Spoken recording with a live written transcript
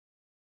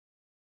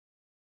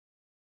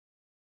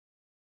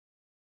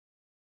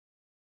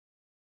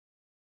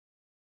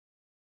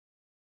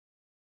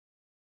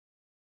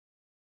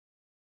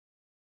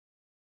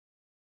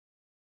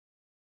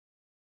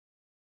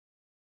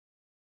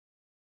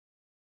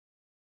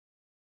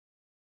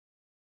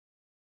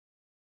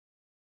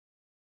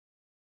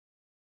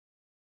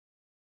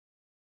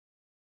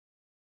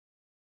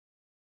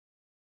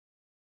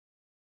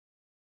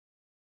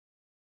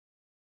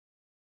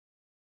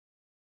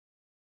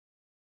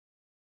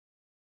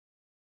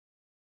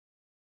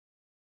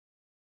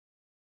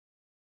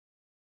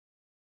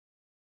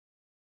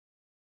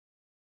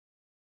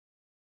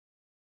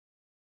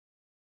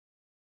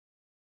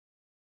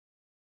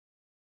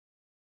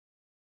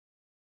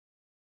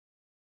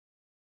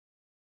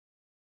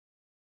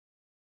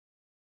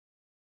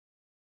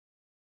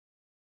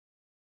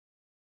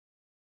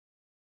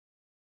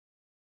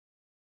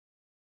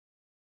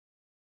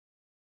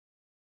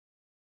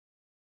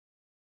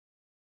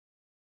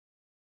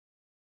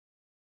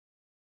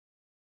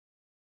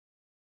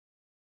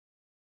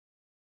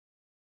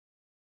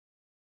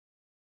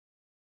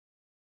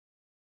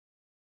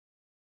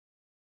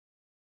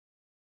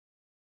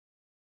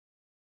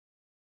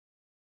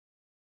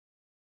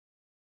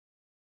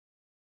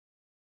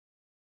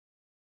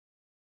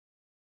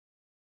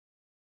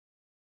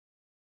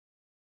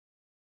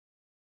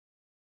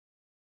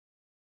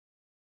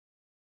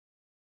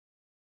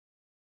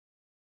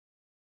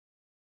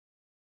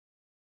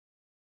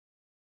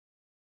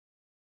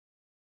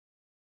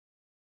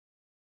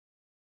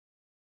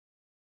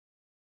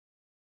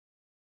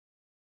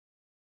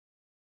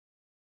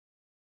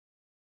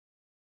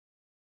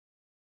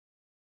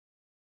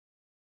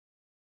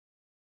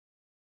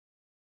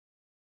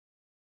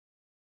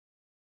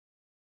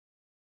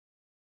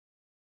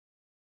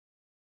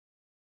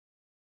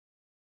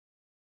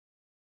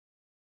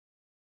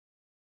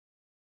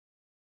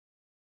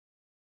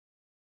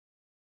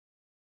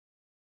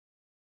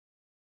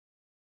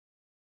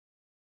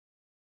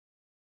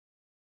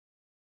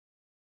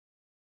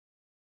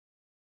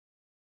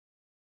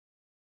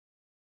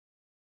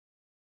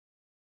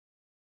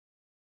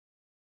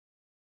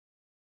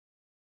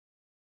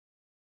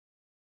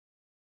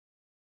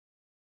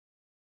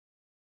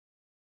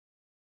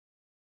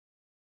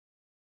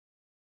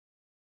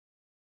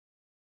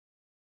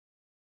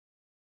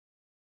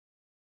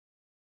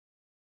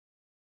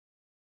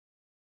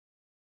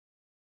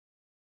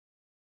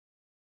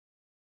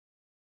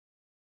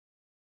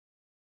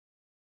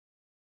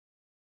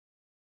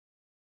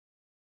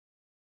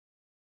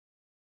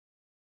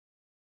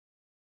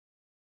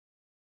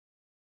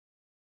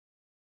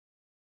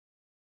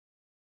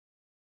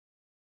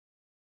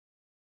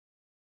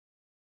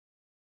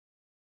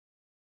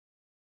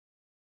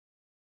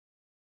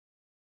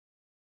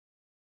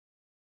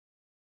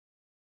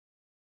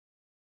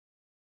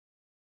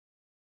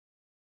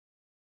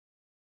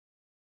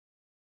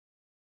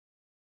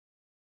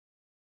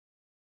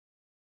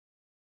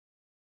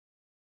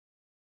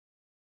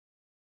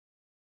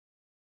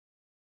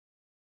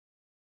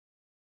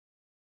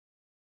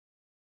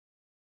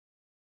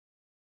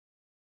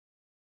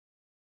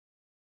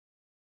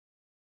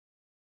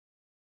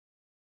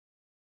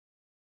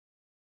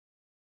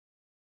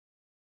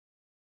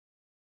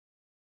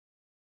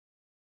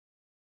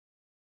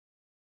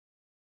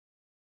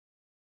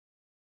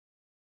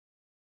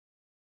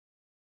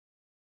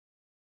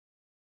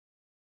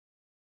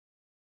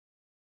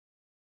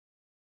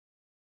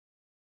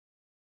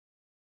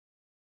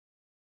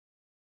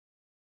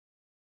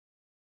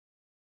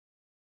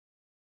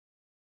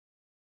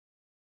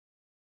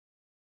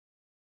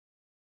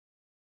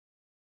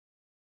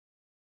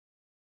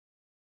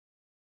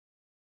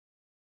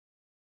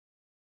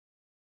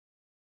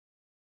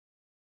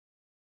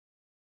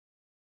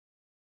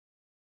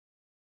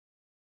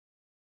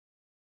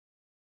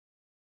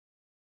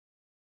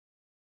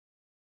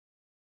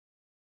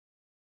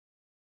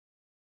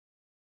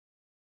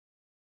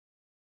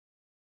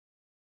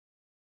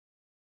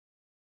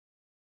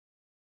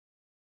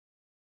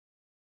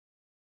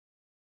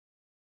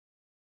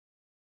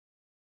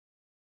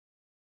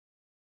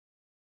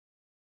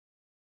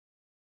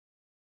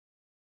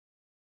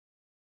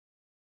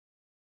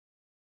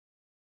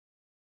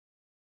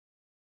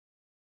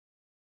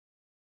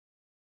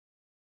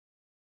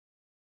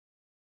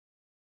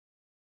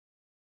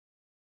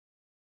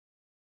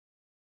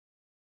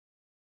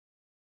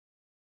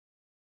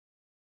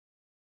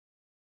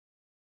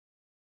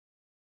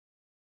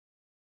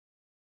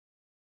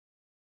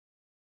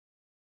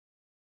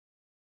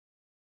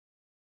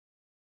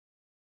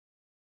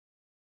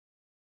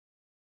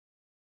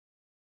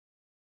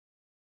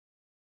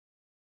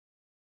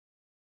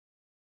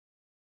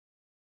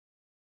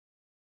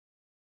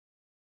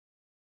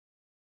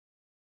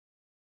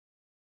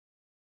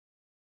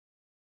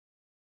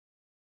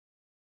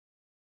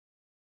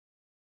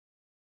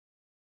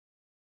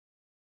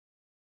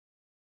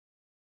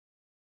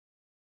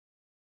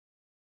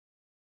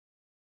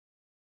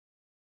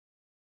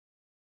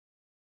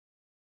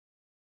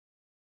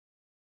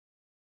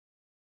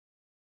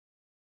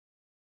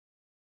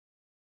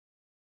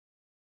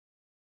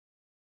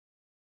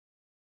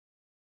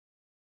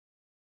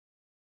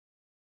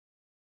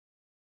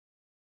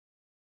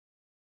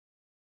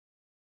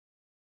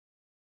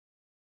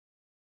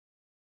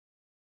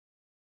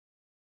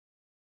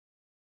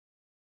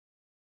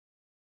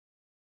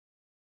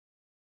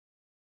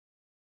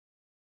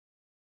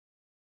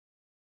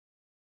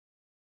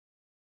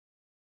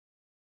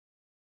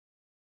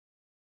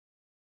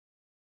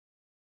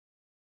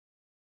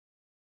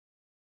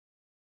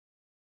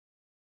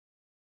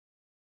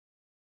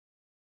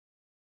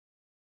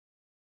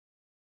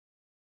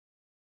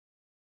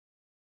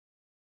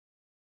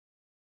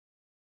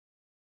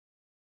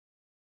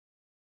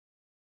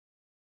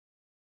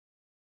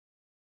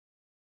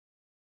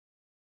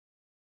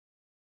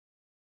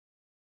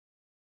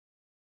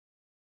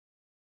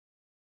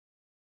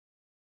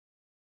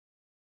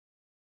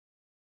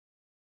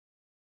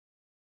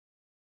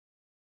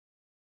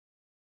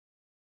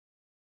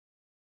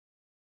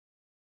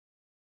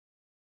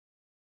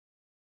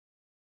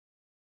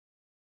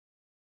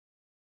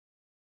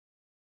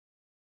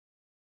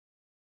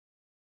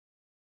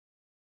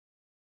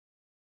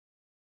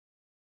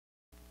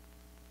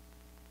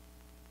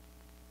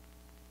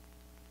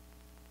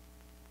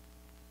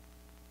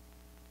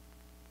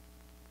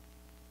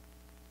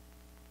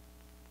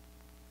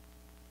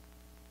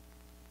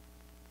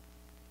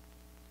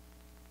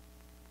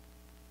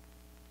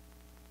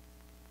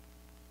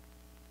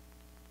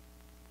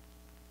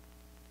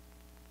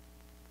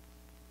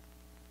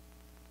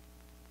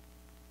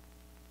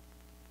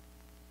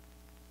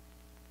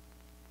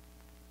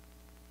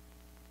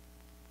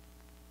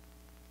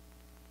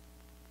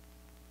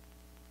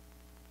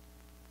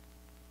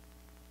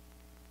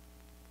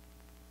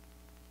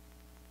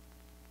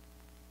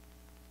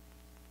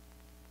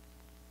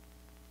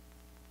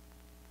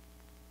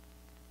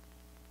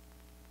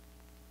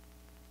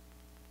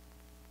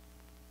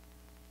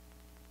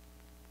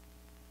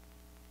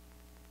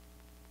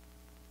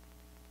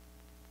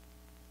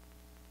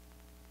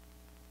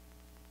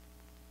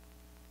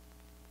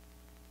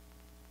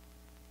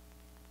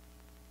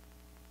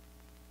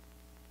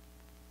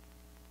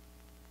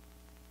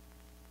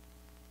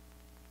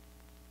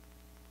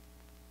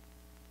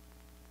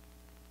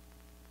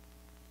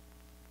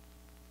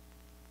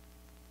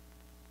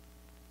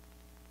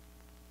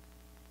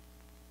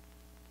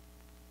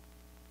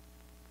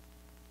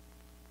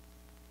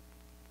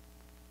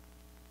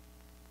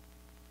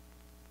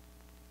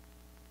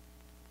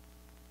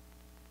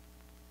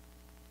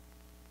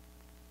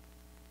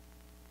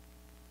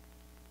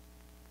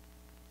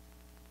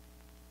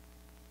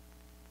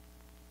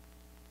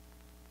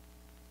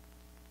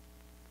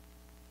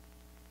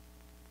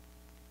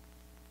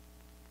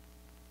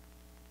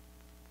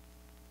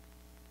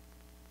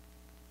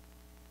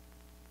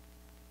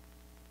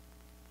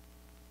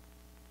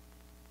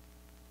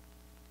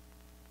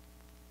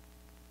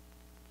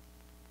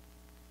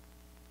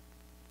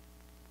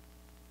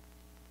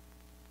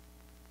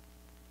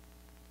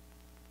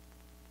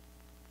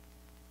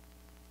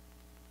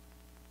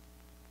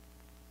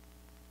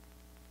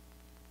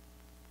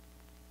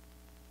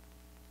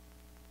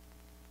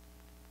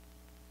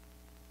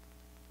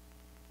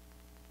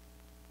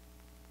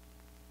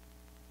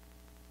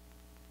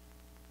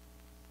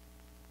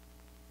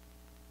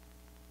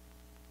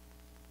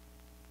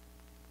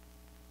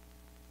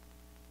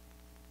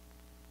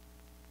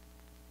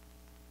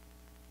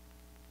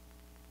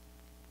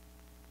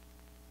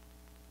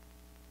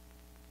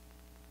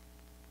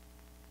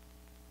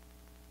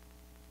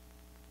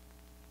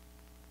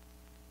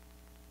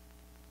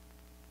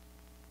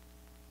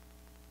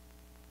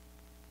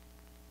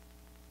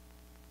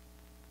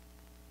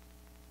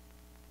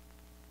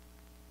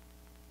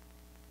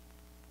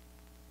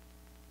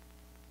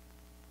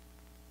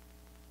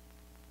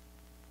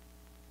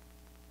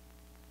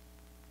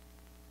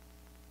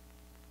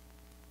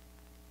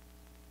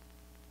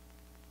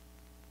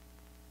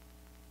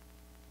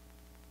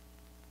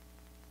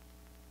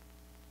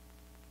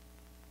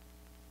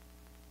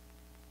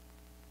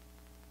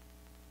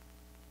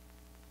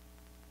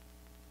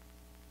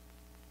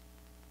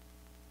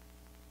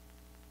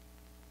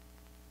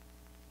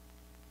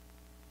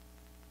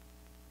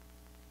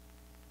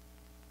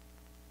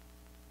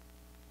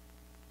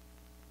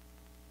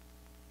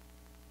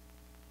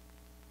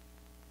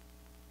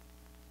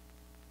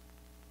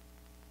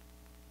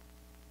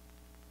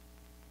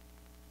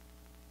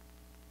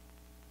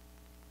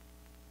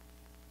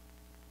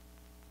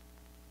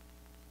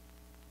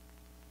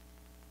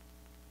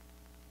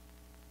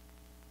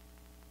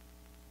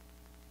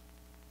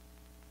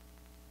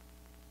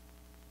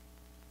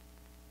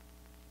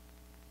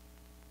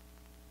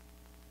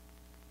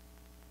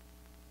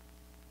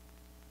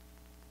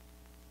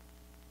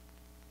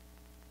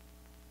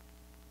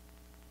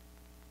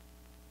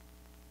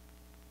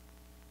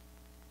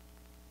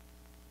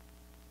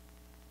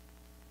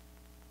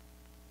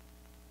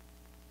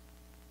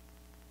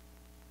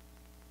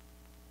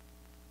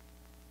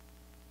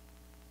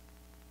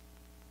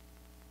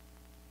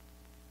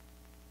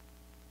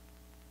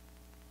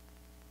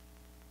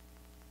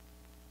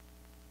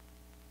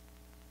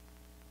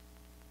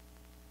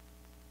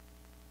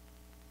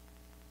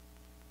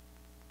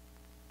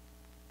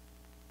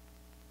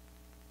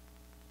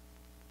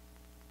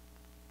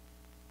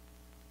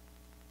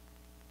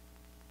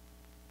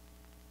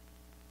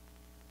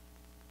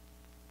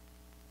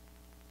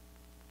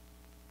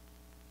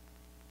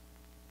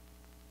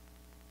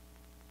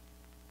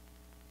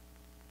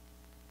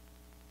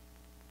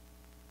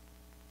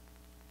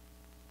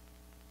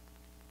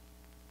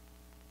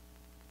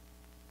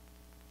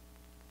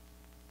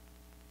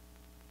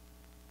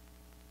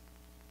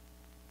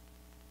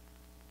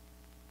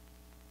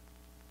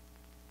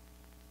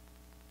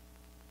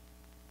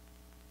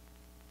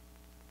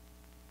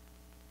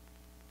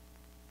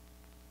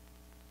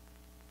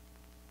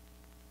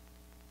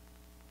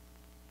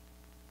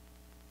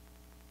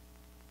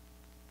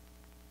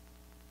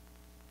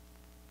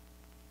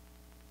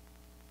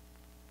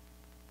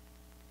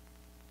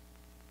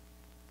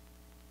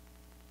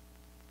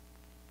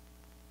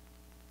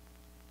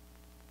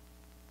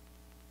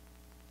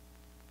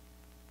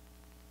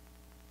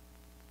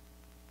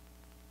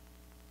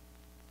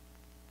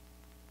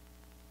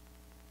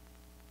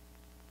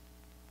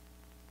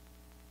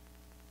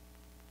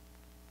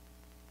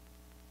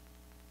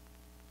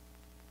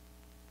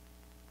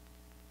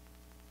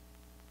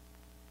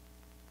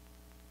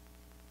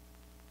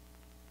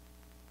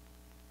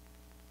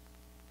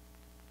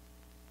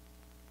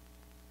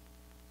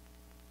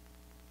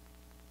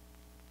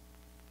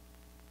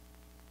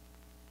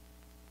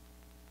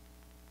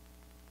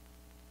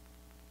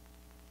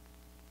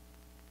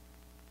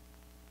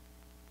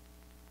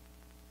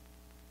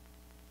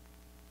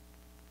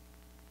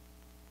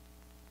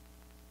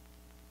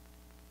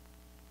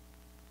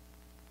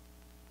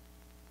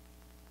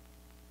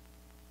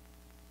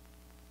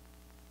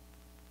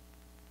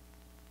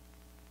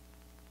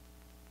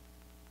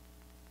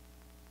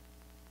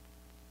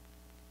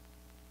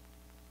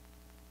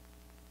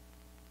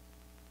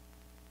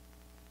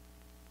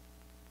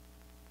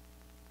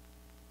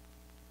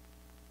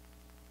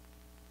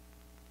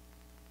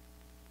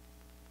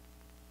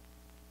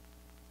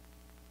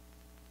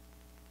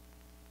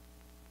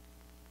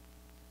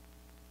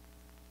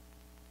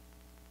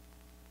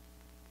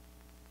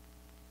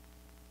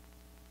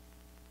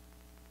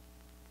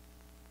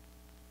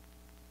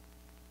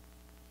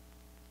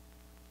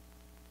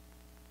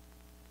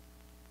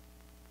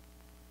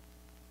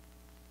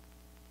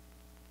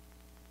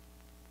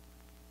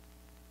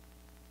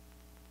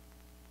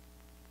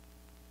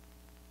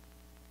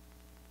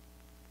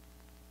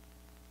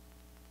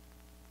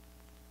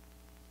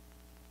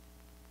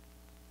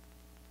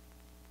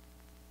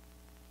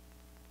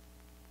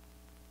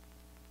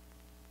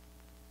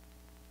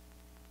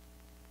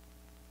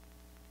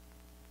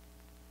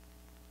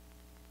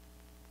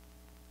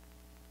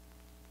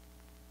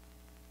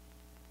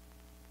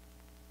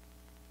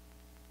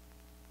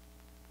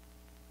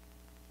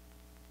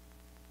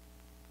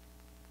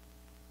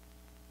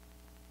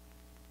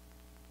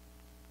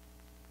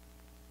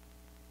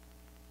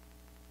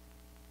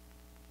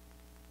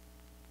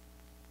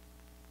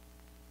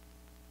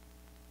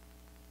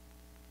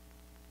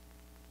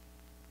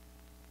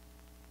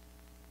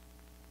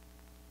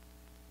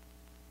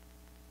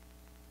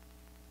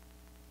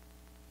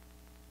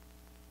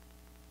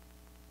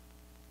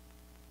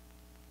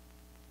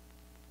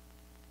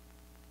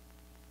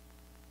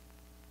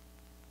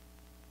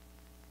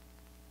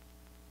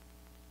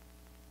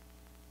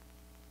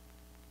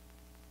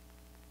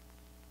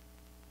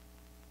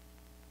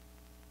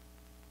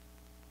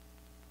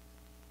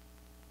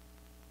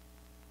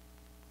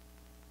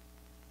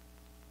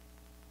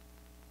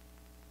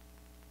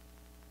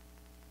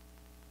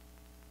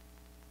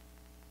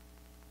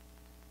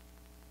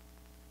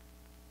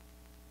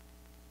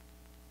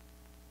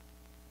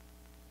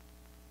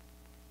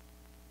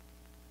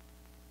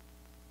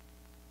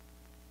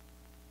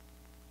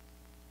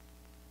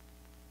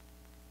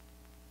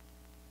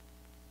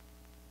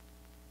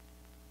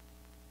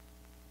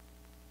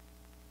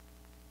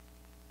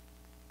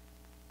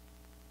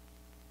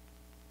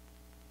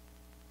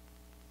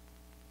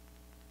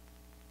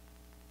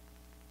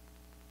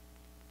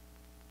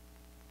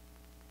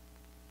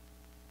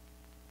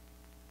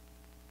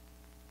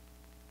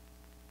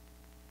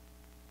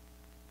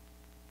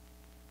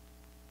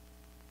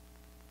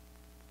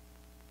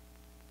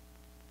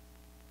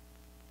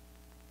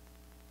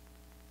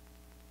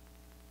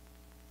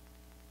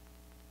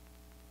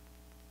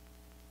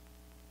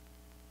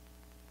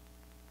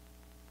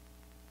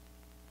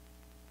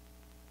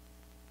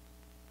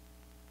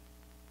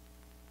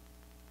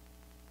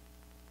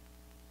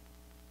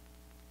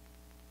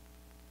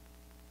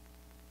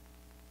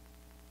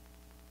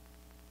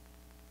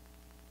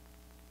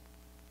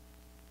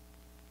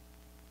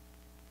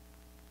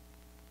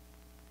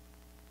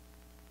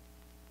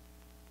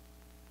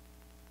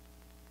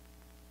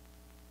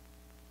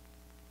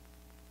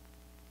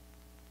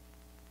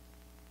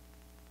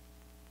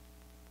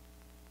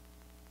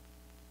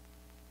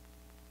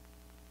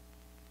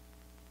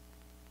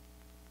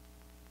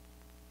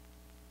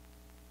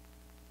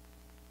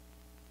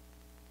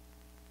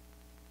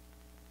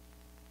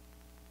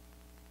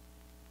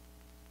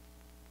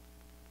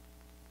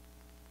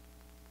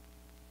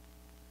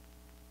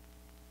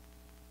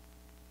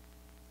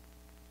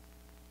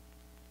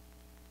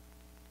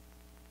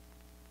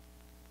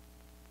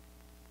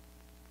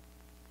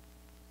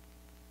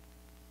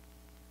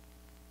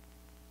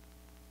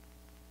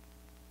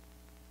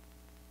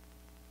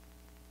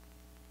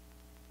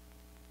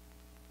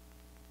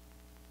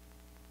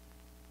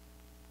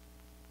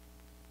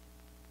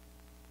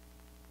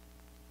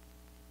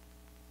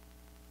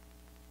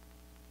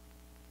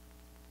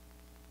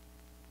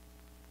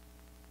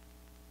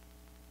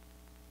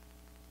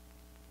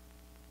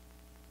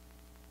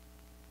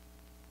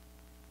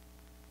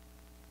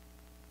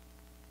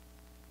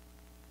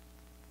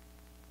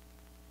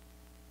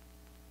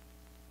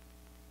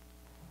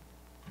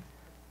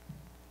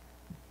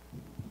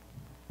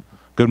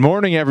Good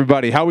morning,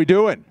 everybody. How we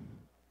doing?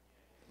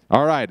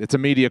 All right, it's a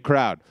media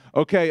crowd.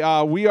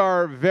 Okay, we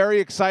are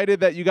very excited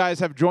that you guys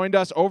have joined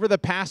us. Over the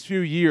past few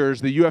years,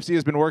 the UFC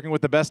has been working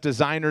with the best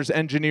designers,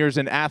 engineers,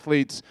 and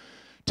athletes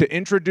to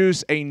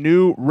introduce a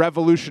new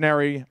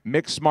revolutionary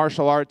mixed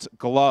martial arts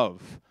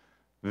glove.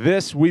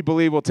 This, we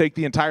believe, will take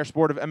the entire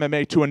sport of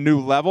MMA to a new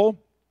level.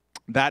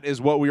 That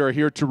is what we are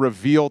here to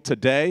reveal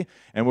today,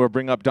 and we'll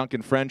bring up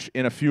Duncan French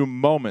in a few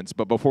moments.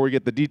 But before we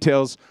get the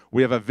details,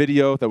 we have a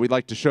video that we'd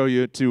like to show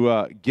you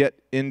to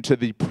get into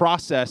the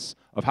process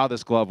of how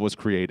this glove was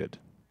created.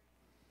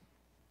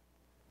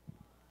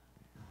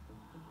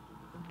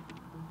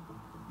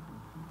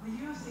 The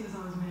UFC has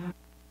always made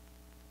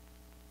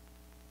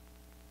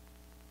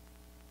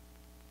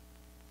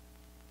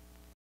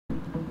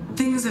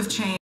Things have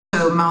changed.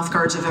 So mouth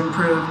guards have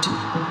improved,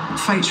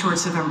 fight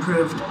shorts have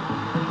improved,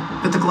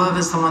 but the glove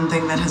is the one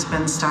thing that has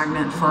been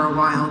stagnant for a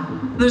while.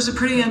 There's a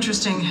pretty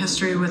interesting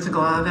history with the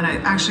glove, and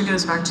it actually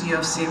goes back to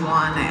UFC 1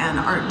 and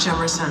Art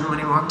Jemerson when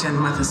he walked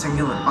in with a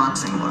Singlet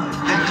boxing glove.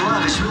 That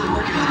glove is really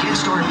working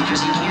against Art because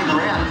he can't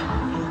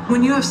grab.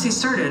 When UFC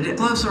started,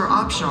 gloves were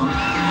optional. There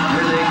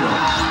they go.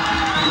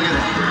 Look at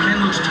that. Ken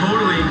looks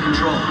totally in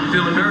control. I'm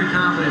feeling very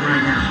confident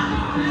right now.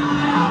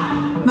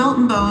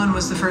 Melton Bowen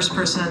was the first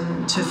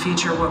person to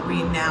feature what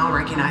we now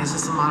recognize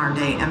as the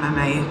modern-day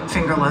MMA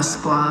fingerless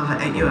glove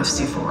at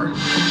UFC 4. The only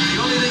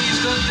thing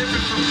he's done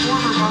different from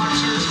former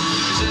boxers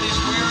is that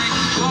he's wearing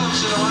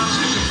gloves that allows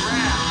him to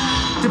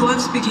grab. The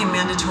gloves became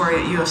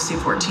mandatory at UFC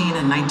 14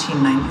 in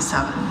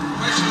 1997.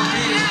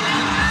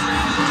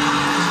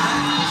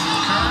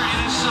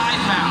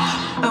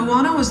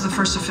 Owano was the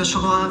first official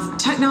glove.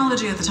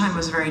 Technology at the time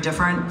was very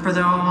different. For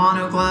the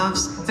Owano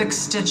gloves, thick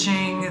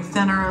stitching,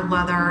 thinner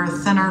leather,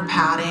 thinner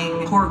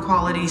padding, poor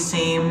quality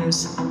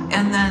seams,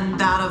 and then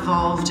that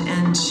evolved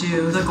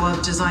into the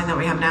glove design that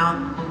we have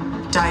now.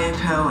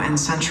 Diaco and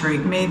Century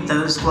made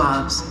those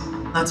gloves.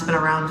 That's been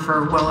around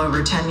for well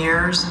over 10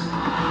 years.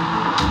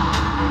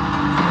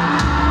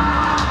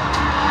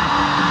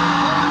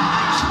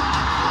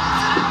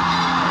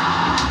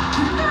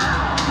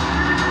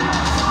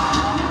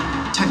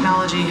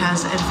 Technology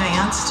has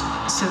advanced,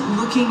 so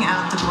looking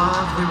at the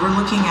glove, we were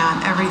looking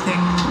at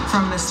everything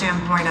from the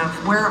standpoint of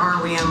where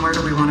are we and where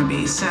do we want to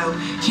be. So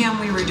can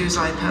we reduce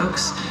eye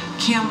pokes?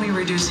 Can we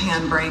reduce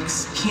hand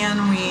breaks?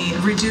 Can we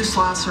reduce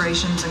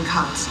lacerations and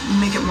cuts,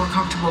 make it more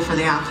comfortable for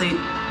the athlete?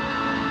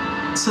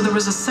 So there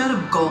was a set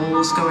of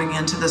goals going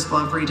into this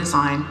glove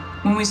redesign.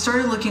 When we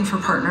started looking for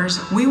partners,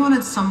 we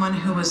wanted someone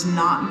who was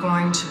not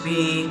going to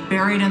be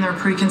buried in their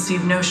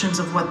preconceived notions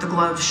of what the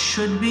glove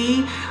should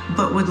be,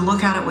 but would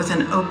look at it with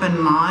an open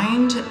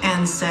mind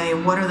and say,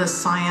 what are the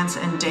science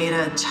and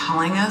data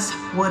telling us?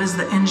 What is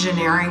the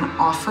engineering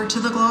offer to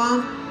the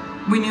glove?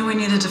 We knew we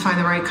needed to find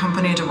the right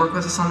company to work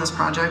with us on this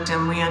project,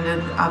 and we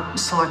ended up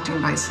selecting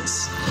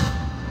Vices.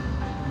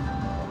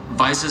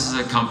 Vices is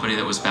a company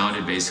that was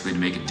founded basically to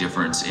make a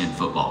difference in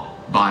football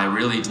by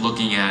really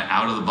looking at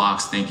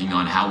out-of-the-box thinking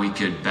on how we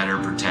could better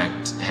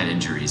protect head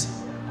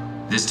injuries.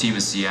 This team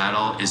in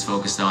Seattle is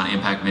focused on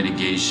impact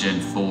mitigation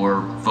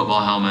for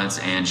football helmets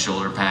and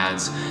shoulder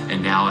pads,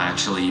 and now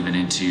actually even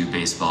into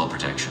baseball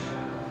protection.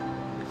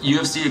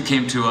 UFC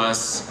came to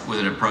us with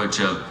an approach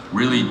of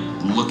really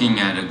looking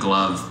at a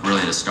glove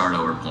really at a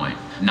start-over point.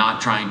 Not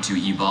trying to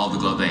evolve the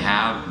glove they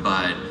have,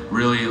 but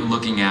really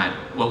looking at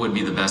what would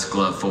be the best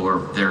glove for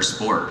their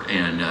sport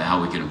and how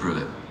we could improve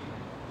it.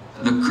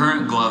 The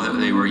current glove that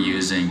they were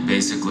using,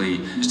 basically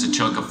just a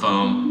chunk of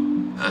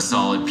foam, a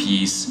solid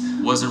piece,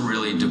 wasn't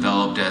really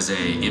developed as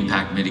a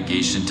impact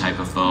mitigation type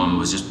of foam. It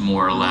was just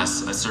more or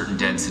less a certain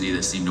density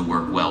that seemed to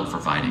work well for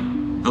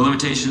fighting. The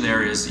limitation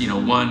there is,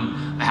 one,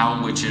 how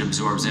in which it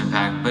absorbs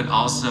impact, but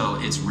also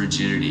its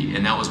rigidity.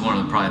 And that was one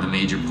of probably the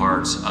major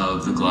parts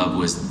of the glove,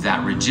 was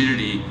that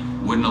rigidity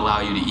wouldn't allow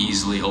you to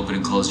easily open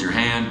and close your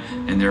hand,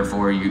 and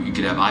therefore you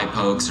could have eye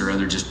pokes or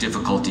other just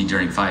difficulty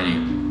during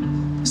fighting.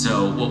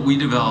 So what we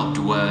developed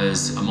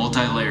was a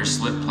multi-layer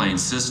slip plane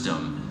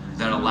system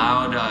that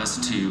allowed us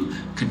to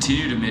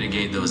continue to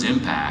mitigate those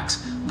impacts,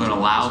 but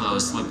allow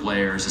those slip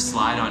layers to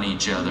slide on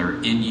each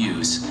other in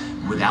use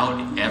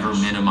without ever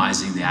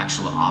minimizing the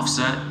actual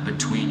offset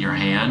between your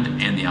hand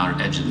and the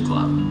outer edge of the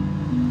glove.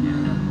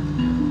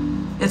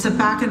 It's a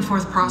back and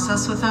forth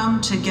process with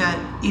them to get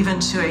even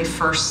to a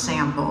first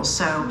sample.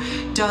 So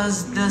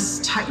does this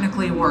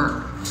technically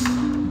work?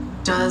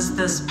 Does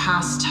this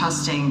pass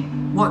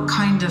testing? What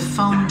kind of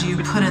foam do you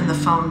put in the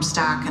foam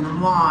stack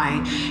and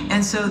why?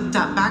 And so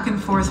that back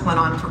and forth went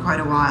on for quite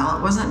a while.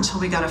 It wasn't until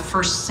we got a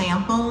first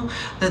sample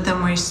that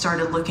then we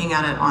started looking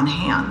at it on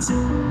hands.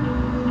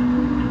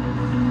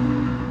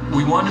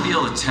 We want to be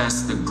able to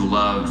test the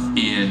glove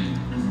in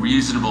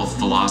reasonable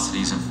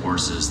velocities and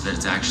forces that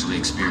it's actually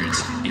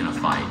experienced in a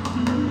fight.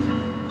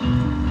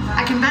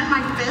 I can bend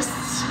my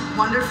fists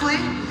wonderfully,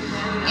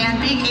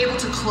 and being able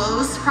to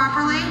close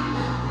properly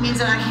means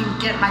that I can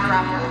get my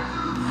grapple.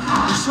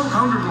 They're so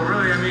comfortable,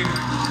 really. I mean,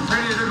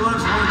 compared to the other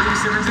gloves, one of the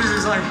biggest differences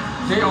is like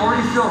they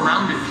already feel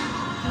rounded.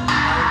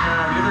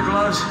 Like the other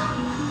gloves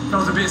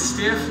felt a bit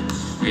stiff.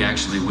 We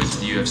actually went to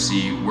the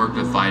UFC, worked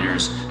with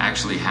fighters,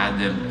 actually had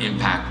them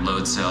impact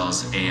load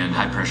cells and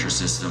high pressure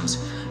systems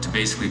to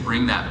basically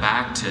bring that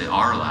back to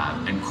our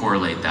lab and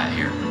correlate that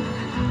here.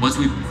 Once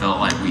we felt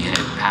like we had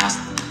passed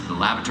the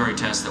laboratory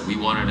test that we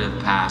wanted to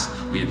pass,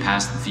 we had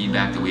passed the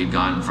feedback that we had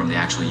gotten from the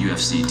actual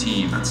UFC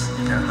team. That's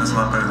a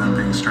lot better than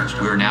being stretched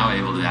out. We were now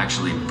able to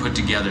actually put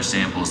together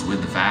samples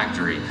with the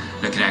factory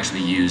that could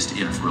actually be used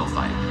in a real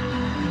fight.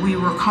 We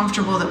were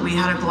comfortable that we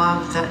had a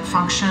glove that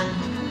functioned,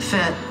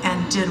 fit,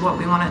 and did what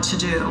we wanted to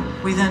do.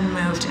 We then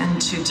moved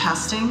into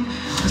testing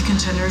with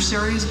Contender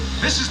Series.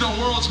 This is the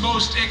world's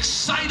most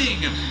exciting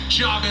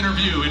job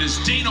interview. It is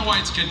Dana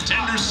White's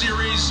Contender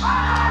Series.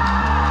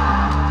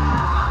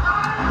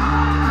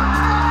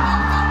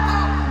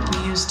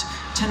 We used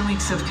 10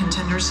 weeks of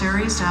Contender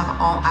Series to have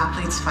all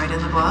athletes fight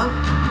in the glove.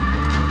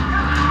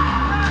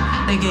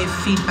 They gave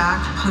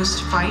feedback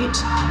post-fight.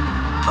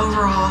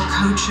 Overall,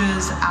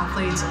 coaches,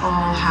 athletes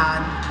all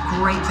had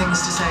great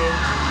things to say,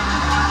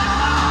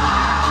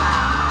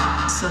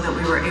 so that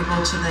we were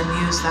able to then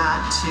use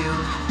that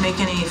to make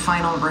any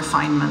final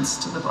refinements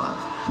to the glove.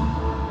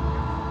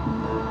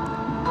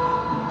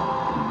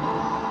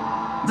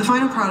 The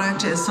final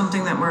product is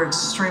something that we're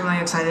extremely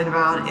excited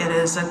about. It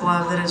is a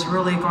glove that is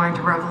really going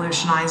to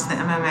revolutionize the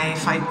MMA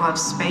fight glove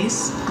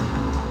space.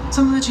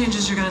 Some of the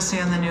changes you're going to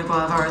see on the new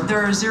glove are there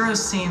are 0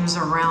 seams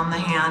around the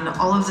hand.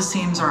 All of the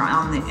seams are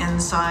on the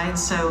inside,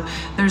 so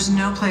there's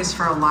no place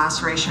for a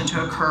laceration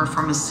to occur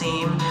from a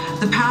seam.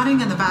 The padding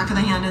in the back of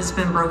the hand has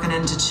been broken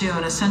into 2,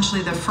 and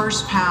essentially the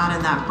first pad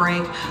and that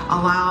break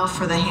allow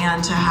for the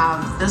hand to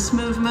have this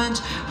movement,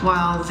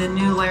 while the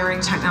new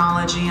layering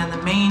technology and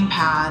the main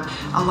pad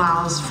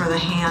allows for the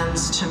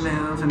hands to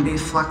move and be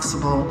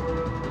flexible.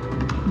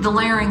 The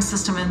layering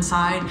system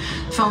inside,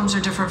 foams are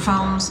different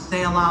foams.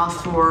 They allow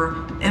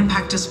for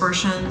impact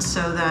dispersion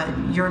so that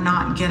you're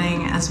not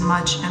getting as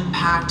much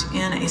impact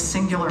in a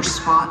singular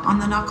spot on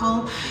the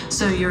knuckle.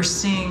 So you're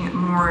seeing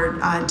more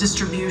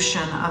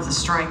distribution of the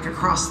strike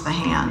across the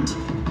hand.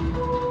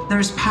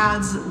 There's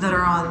pads that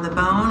are on the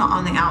bone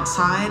on the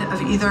outside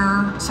of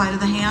either side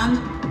of the hand.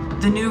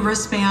 The new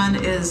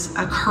wristband is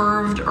a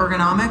curved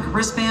ergonomic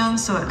wristband,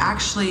 so it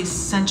actually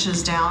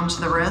cinches down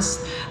to the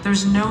wrist.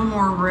 There's no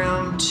more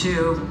room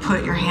to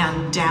put your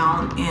hand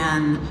down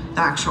in the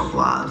actual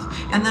glove.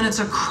 And then it's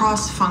a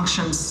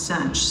cross-function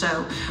cinch,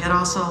 so it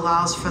also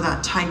allows for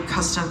that tight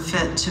custom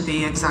fit to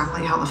be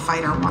exactly how the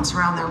fighter wants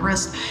around their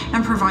wrist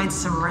and provides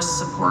some wrist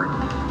support.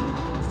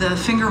 The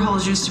finger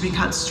holes used to be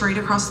cut straight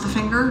across the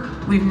finger.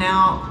 We've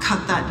now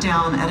cut that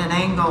down at an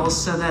angle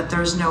so that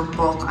there's no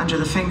bulk under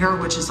the finger,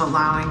 which is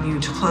allowing you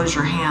to close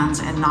your hands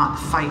and not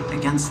fight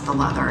against the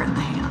leather in the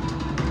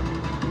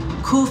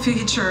hand. Cool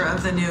feature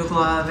of the new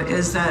glove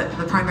is that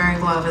the primary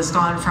glove has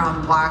gone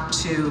from black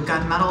to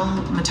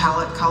gunmetal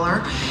metallic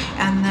color,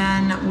 and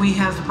then we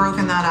have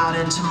broken that out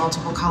into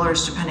multiple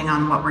colors depending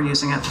on what we're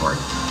using it for.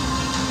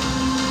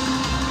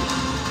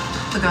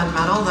 The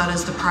gunmetal, that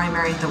is the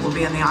primary that will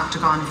be in the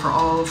octagon for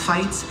all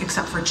fights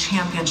except for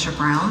championship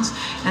rounds.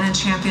 And in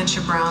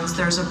championship rounds,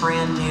 there's a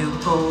brand new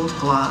gold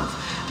glove.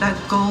 That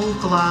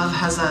gold glove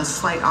has a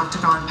slight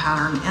octagon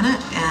pattern in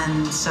it,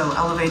 and so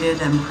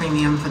elevated and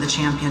premium for the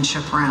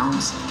championship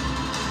rounds.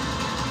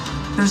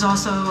 There's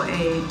also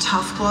a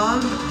tough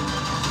glove,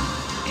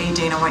 a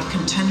Dana White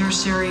Contender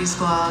Series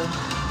glove,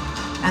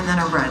 and then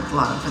a red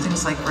glove for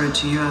things like Road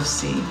to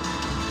UFC.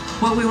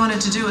 What we wanted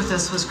to do with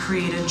this was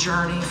create a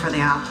journey for the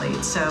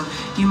athlete. So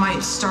you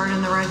might start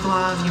in the red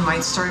glove, you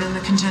might start in the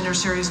Contender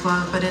Series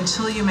glove, but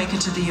until you make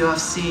it to the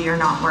UFC, you're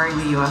not wearing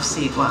the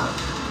UFC glove.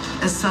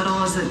 As subtle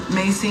as it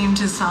may seem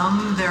to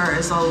some, there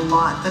is a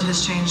lot that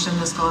has changed in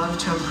this glove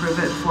to improve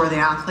it for the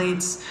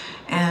athletes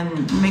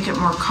and make it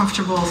more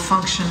comfortable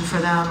function for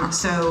them.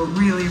 So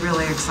really,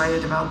 really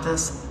excited about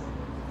this.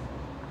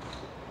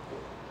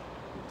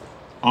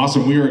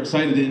 Awesome. We are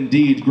excited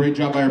indeed. Great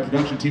job by our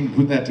production team to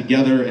put that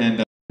together,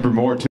 and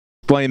more to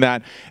explain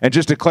that. And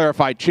just to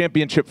clarify,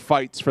 championship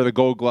fights for the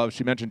gold glove.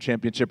 She mentioned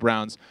championship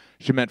rounds.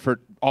 She meant for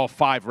all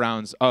 5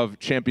 rounds of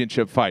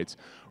championship fights.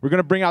 We're going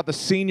to bring out the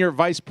Senior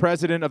Vice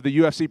President of the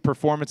UFC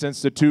Performance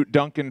Institute,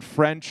 Duncan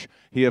French.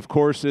 He, of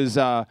course, is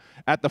at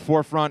the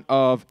forefront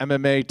of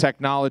MMA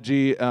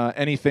technology,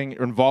 anything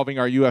involving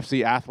our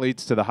UFC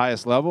athletes to the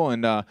highest level.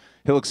 And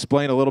he'll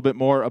explain a little bit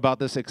more about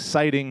this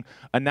exciting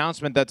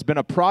announcement that's been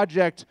a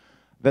project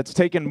that's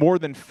taken more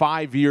than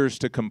 5 years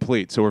to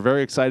complete. So we're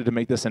very excited to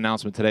make this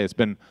announcement today. It's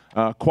been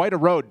quite a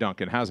road,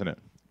 Duncan, hasn't it?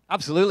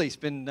 Absolutely. It's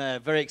been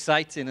very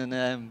exciting.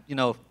 And, you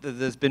know,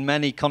 there's been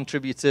many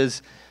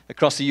contributors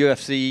across the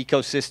UFC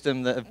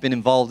ecosystem that have been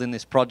involved in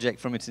this project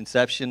from its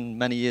inception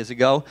many years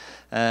ago.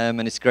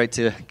 And it's great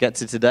to get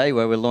to today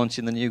where we're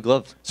launching the new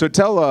glove. So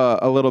tell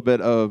a little bit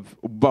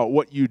about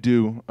what you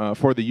do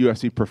for the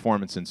UFC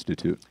Performance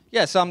Institute.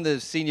 Yes, I'm the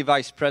Senior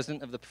Vice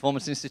President of the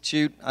Performance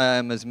Institute.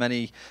 As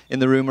many in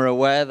the room are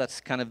aware,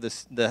 that's kind of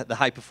the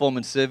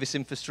high-performance service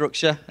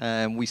infrastructure.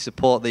 We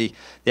support the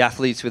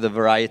athletes with a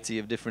variety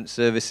of different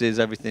services,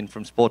 everything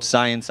from sports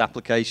science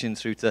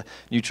applications through to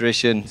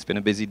nutrition. It's been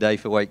a busy day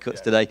for weight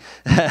cuts today.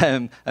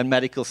 and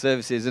medical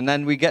services. And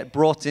then we get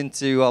brought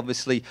into,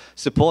 obviously,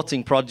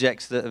 supporting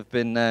projects that have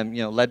been,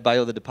 led by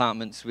other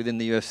departments within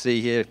the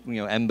UFC here.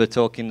 Ember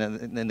talking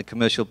in the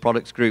commercial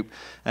products group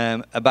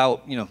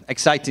about,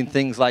 exciting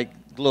things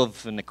like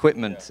gloves and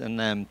equipment.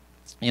 And,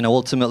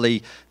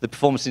 ultimately, the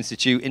Performance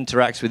Institute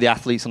interacts with the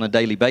athletes on a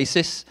daily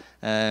basis.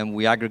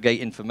 We aggregate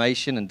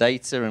information and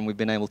data, and we've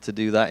been able to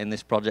do that in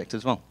this project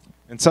as well.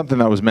 And something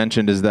that was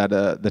mentioned is that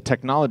the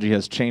technology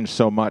has changed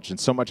so much, and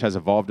so much has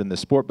evolved in this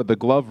sport, but the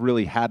glove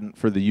really hadn't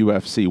for the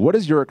UFC. What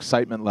is your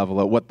excitement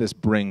level at what this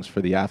brings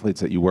for the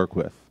athletes that you work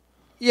with?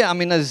 Yeah, I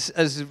mean,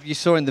 as you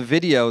saw in the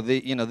video,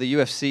 the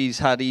UFC's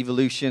had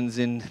evolutions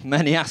in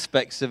many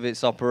aspects of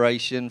its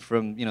operation,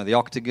 from the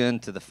octagon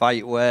to the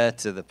fightwear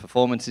to the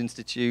Performance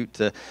Institute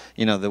to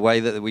the way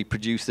that we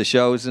produce the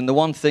shows. And the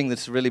one thing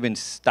that's really been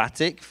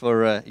static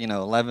for 10,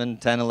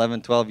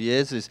 11, 12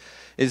 years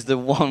is the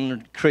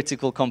one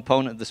critical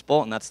component of the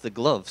sport, and that's the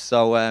glove.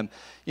 So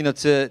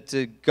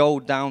to go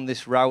down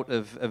this route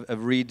of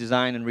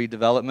redesign and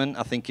redevelopment,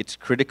 I think it's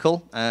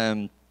critical.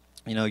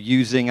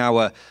 Using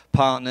our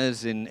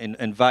partners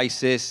in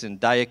Visis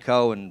and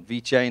Diaco and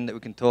V-Chain that we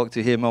can talk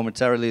to here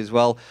momentarily as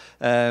well,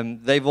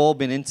 they've all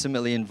been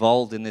intimately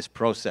involved in this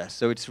process.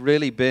 So it's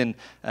really been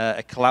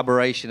a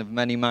collaboration of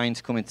many minds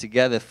coming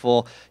together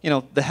for,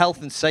 the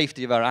health and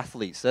safety of our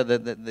athletes. They're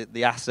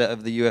the asset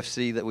of the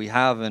UFC that we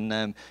have,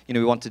 and,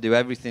 we want to do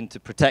everything to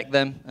protect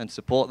them and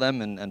support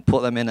them and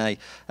put them in a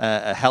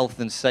health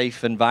and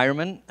safe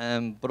environment.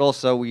 But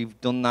also we've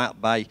done that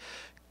by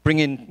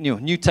bringing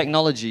new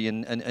technology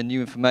and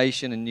new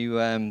information and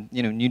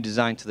new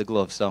design to the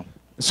glove.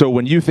 So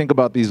when you think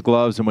about these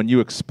gloves and when you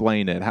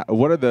explain it,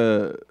 what are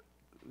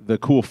the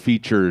cool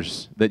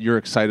features that you're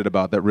excited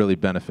about that really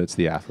benefits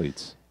the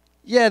athletes?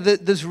 Yeah,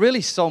 there's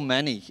really so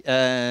many,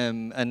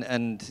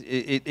 and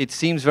it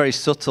seems very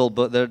subtle,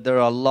 but there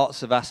are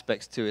lots of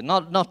aspects to it.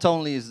 Not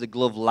only is the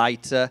glove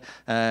lighter,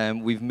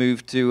 we've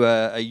moved to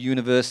a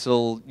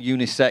universal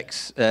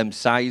unisex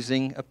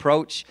sizing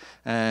approach,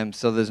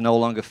 so there's no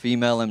longer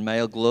female and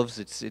male gloves.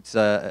 It's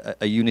a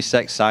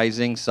unisex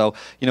sizing. So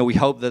we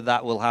hope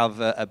that will have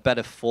a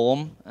better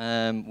form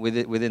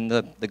within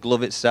the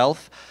glove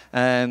itself.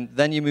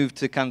 Then you move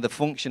to kind of the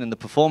function and the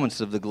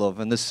performance of the glove,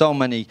 and there's so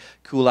many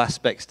cool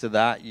aspects to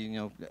that.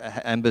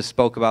 Ember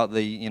spoke about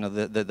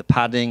the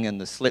padding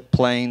and the slip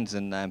planes,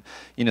 and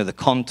the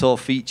contour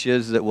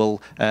features that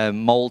will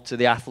mold to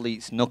the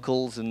athlete's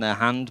knuckles and their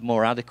hand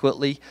more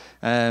adequately.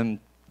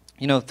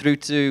 Through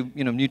to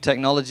new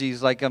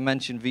technologies like I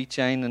mentioned,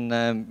 V-Chain,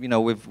 and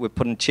we're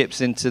putting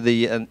chips into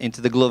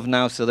the glove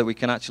now so that we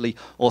can actually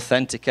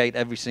authenticate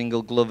every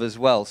single glove as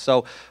well.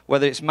 So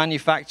whether it's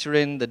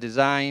manufacturing, the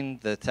design,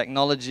 the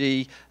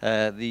technology,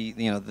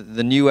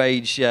 the new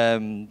age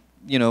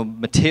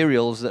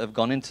materials that have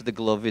gone into the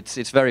glove,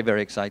 it's very,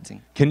 very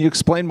exciting. Can you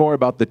explain more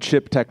about the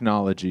chip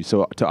technology?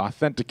 So to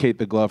authenticate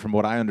the glove, from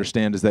what I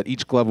understand, is that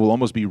each glove will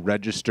almost be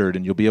registered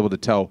and you'll be able to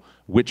tell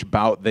which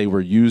bout they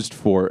were used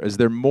for. Is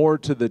there more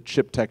to the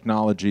chip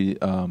technology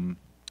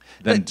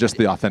than just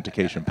the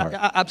authentication part?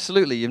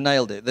 Absolutely, you've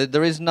nailed it.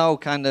 There is no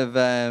kind of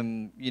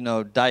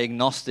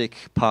diagnostic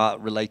part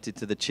related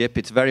to the chip.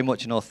 It's very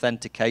much an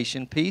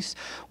authentication piece.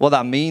 What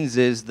that means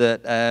is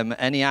that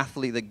any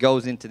athlete that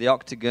goes into the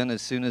octagon,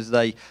 as soon as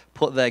they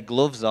put their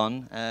gloves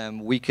on,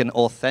 we can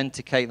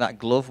authenticate that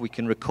glove. We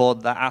can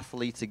record that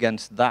athlete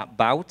against that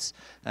bout.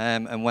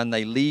 And when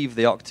they leave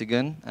the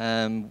octagon,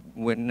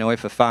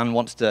 if a fan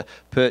wants to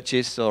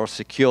purchase or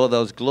secure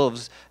those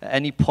gloves, at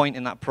any point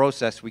in that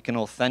process, we can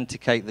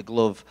authenticate the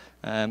glove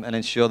and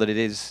ensure that it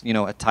is,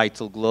 a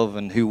title glove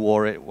and who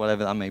wore it,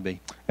 whatever that may be.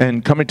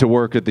 And coming to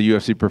work at the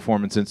UFC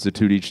Performance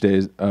Institute each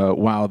day,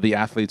 while the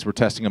athletes were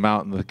testing them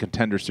out in the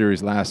Contender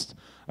Series last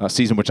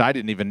season, which I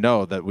didn't even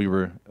know that we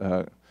were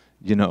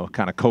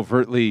kind of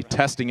covertly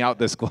testing out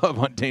this glove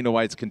on Dana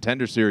White's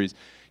Contender Series.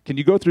 Can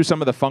you go through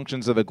some of the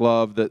functions of the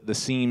glove, the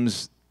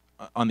seams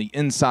on the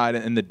inside,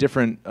 and the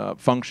different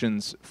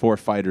functions for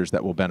fighters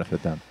that will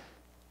benefit them?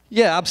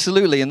 Yeah,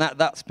 absolutely, and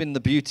that's been the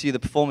beauty of the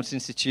Performance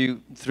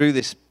Institute through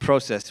this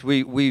process.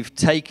 We've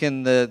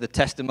taken the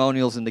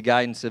testimonials and the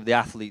guidance of the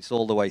athletes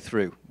all the way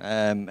through.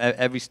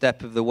 Every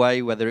step of the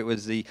way, whether it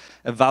was the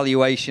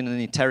evaluation and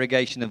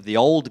interrogation of the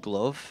old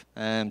glove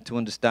to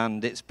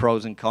understand its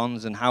pros and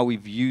cons and how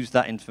we've used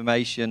that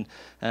information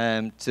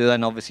to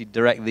then obviously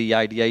direct the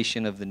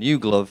ideation of the new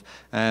glove,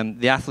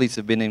 the athletes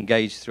have been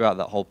engaged throughout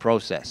that whole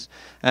process.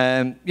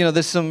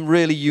 There's some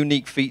really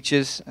unique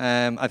features.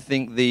 I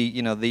think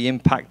the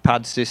impact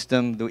pad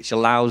system, which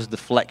allows the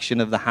flexion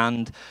of the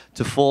hand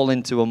to fall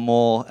into a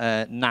more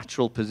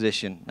natural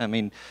position. I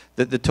mean,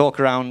 the talk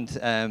around,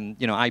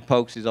 eye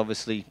pokes is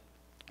obviously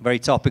very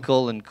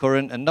topical and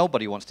current, and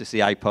nobody wants to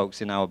see eye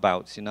pokes in our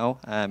bouts, you know.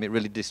 It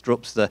really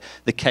disrupts the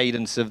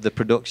cadence of the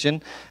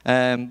production.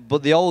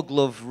 But the old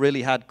glove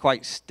really had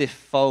quite stiff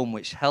foam,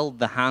 which held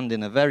the hand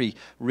in a very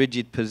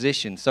rigid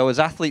position. So as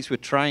athletes were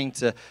trying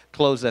to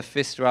close their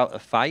fist throughout a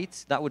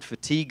fight, that would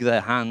fatigue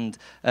their hand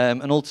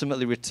and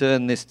ultimately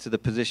return this to the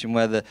position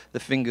where the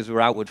fingers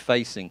were outward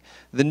facing.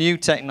 The new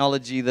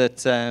technology that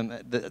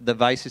the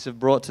Vices have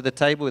brought to the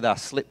table with our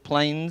slip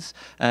planes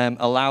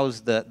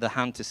allows the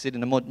hand to sit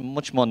in a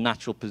much more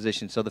natural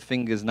position, so the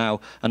fingers now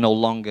are no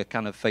longer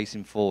kind of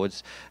facing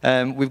forwards.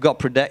 We've got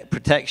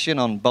protection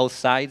on both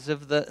sides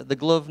of the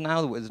glove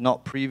now that was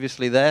not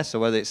previously there, so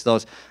whether it's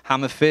those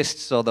hammer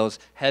fists or those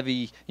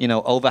heavy, you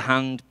know,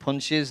 overhand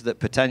punches that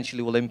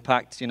potentially will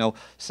impact, you know,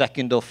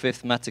 second or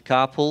fifth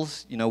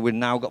metacarpals, you know, we've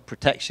now got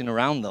protection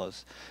around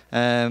those.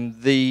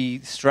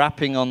 The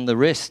strapping on the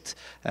wrist,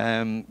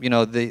 you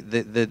know,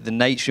 the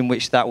nature in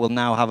which that will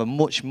now have a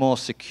much more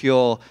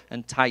secure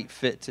and tight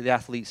fit to the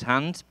athlete's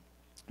hand,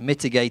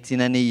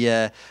 mitigating any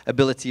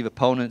ability of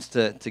opponents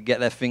to get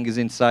their fingers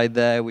inside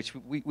there, which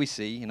we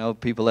see, you know,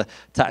 people are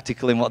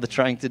tactical in what they're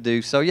trying to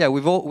do. So yeah,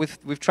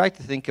 we've tried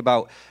to think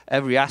about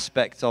every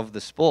aspect of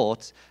the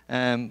sport,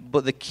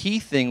 but the key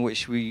thing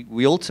which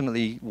we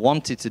ultimately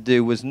wanted to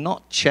do was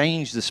not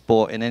change the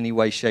sport in any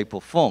way, shape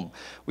or form.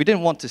 We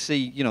didn't want to see,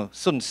 you know,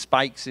 sudden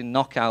spikes in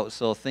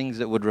knockouts or things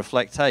that would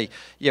reflect, hey,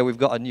 yeah, we've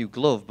got a new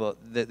glove, but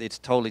it's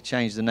totally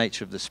changed the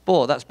nature of the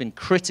sport. That's been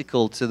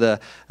critical to the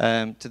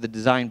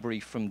design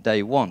brief from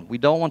day one. We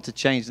don't want to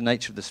change the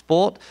nature of the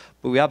sport,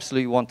 but we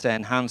absolutely want to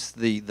enhance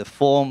the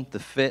form, the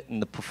fit,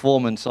 and the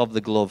performance of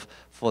the glove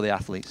for the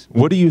athletes.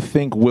 What do you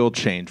think will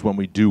change when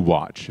we do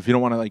watch? If you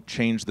don't want to like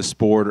change the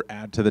sport or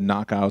add to the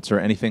knockouts or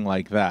anything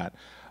like that,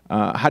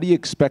 how do you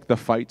expect the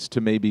fights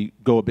to maybe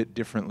go a bit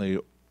differently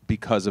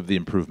because of the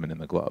improvement in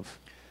the glove?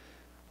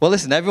 Well,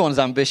 listen, everyone's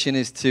ambition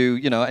is to,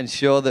 you know,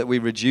 ensure that we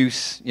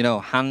reduce, you know,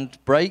 hand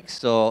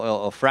breaks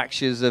or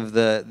fractures of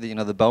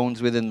the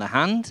bones within the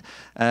hand.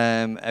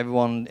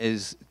 Everyone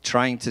is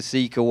trying to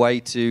seek a way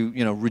to,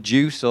 you know,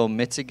 reduce or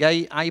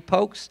mitigate eye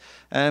pokes.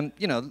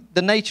 You know,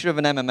 the nature of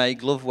an MMA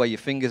glove where your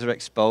fingers are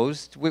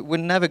exposed, we're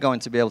never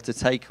going to be able to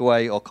take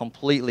away or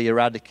completely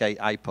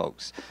eradicate eye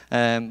pokes.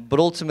 But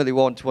ultimately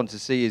what we want to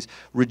see is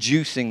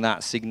reducing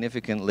that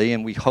significantly,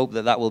 and we hope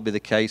that that will be the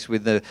case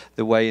with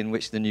the way in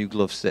which the new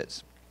glove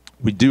sits.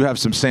 We do have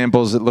some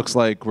samples. It looks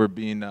like they're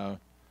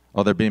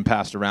being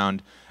passed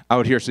around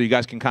out here, so you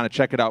guys can kind of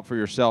check it out for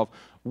yourself.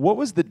 What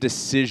was the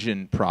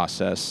decision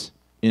process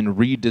in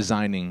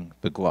redesigning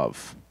the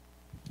glove?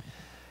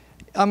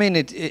 I mean,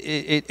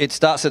 it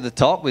starts at the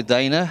top with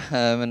Dana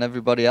and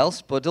everybody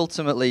else, but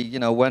ultimately, you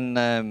know, when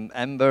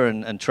Ember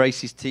and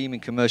Tracy's team in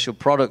commercial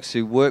products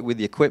who work with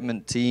the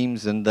equipment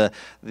teams and the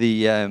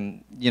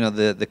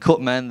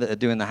cut men that are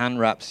doing the hand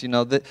wraps, you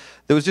know, there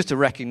was just a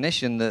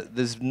recognition that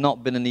there's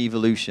not been an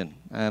evolution.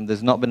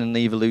 There's not been an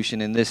evolution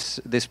in this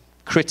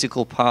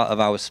critical part of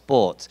our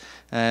sport,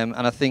 and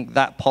I think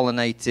that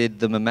pollinated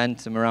the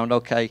momentum around,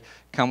 okay,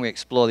 can we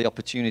explore the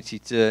opportunity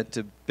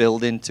to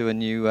build into a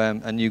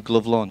new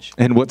glove launch?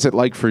 And what's it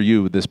like for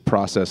you, this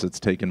process that's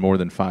taken more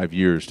than 5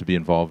 years to be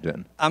involved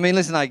in? I mean,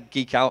 listen, I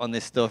geek out on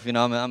this stuff, you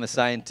know, I'm a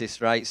scientist,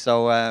 right?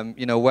 So,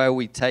 you know, where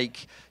we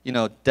take, you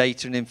know,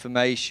 data and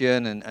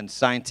information and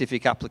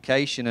scientific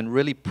application and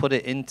really put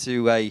it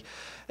into a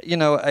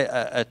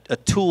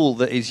tool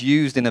that is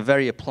used in a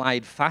very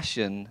applied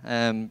fashion,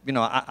 you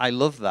know, I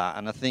love that,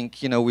 and I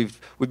think, you know,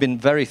 we've been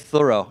very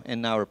thorough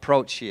in our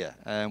approach here.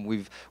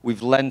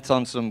 We've lent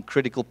on some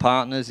critical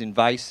partners in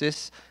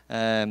Vices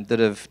that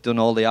have done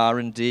all the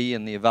R&D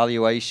and the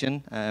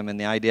evaluation and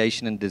the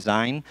ideation and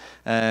design.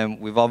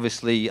 We've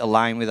obviously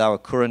aligned with our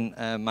current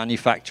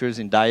manufacturers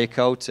in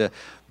Diaco to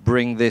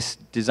bring this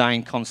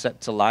design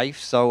concept to life.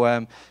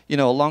 So, you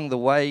know, along the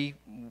way,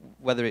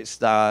 whether it's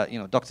you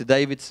know, Dr.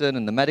 Davidson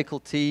and the medical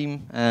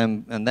team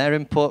and their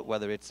input,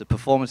 whether it's the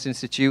Performance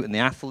Institute and the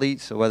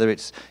athletes, or whether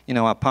it's, you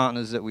know, our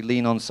partners that we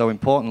lean on so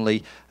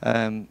importantly,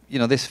 you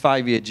know, this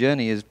 5-year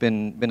journey has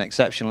been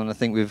exceptional, and I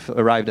think we've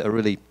arrived at a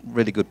really,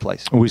 really good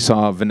place. We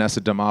saw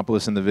Vanessa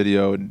Demopoulos in the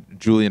video and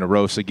Julian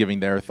Arosa giving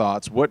their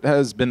thoughts. What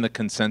has been the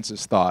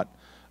consensus thought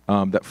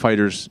that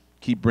fighters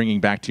keep bringing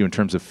back to you in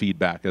terms of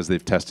feedback as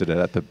they've tested it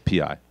at the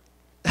PI?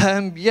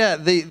 Yeah,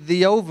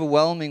 the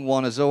overwhelming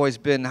one has always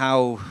been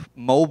how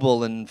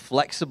mobile and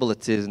flexible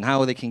it is, and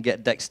how they can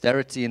get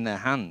dexterity in their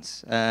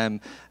hands.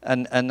 And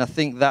I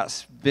think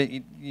that's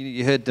been,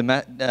 you heard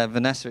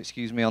Vanessa,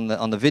 excuse me,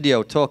 on the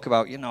video talk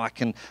about, you know, I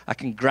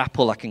can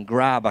grapple, I can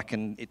grab,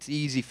 it's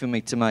easy for me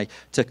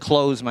to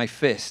close my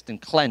fist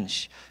and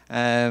clench,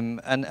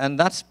 and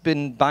that's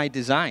been by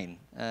design.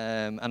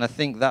 And I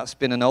think that's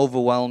been an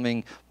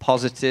overwhelming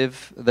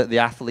positive that the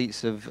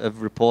athletes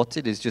have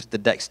reported, is just the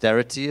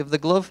dexterity of the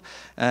glove.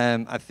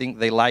 I think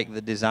they like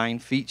the design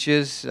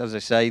features, as I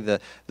say, the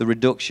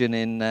reduction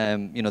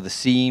in you know, the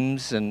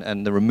seams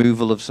and the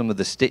removal of some of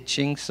the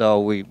stitching, so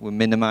we're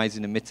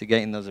minimizing and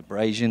mitigating those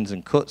abrasions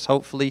and cuts,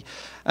 hopefully.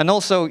 And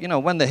also, you know,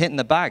 when they're hitting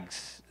the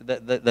bags,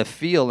 their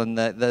feel and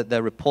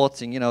their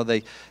reporting. You know,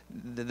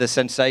 the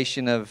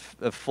sensation of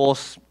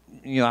force,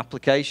 you know,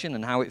 application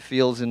and how it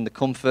feels in the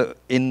comfort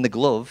in the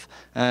glove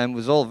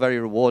was all very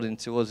rewarding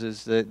to us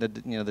as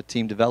the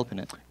team developing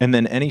it. And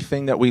then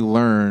anything that we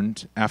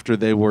learned after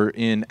they were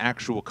in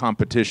actual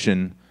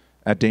competition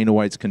at Dana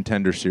White's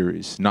Contender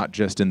Series, not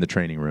just in the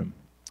training room.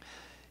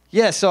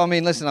 Yeah, so I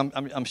mean, listen,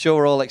 I'm sure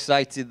we're all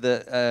excited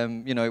that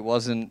you know, it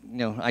wasn't, you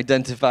know,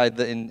 identified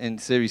that in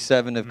Series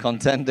 7 of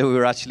Contender we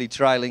were actually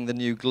trialing the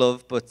new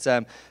glove, but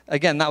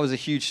again, that was a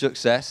huge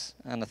success,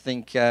 and I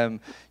think you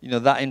know,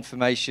 that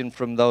information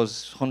from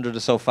those 100 or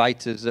so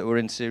fighters that were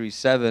in Series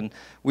 7,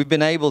 we've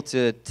been able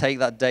to take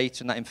that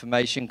data and that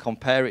information,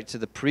 compare it to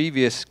the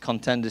previous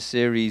Contender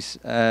Series,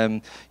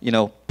 you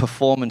know,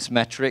 performance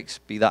metrics,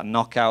 be that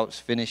knockouts,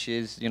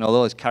 finishes, you know,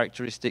 those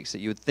characteristics that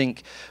you would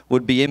think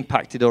would be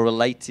impacted or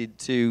related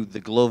to the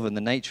glove and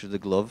the nature of the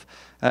glove.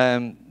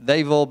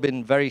 They've all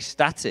been very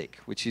static,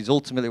 which is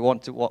ultimately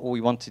what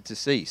we wanted to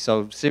see.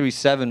 So Series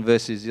 7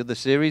 versus the other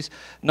series,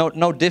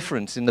 no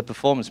difference in the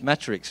performance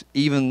metrics,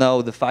 even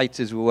though the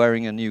fighters were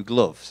wearing a new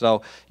glove.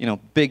 So, you know,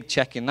 big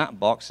check in that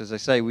box. As I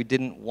say, we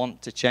didn't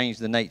want to change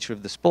the nature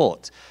of the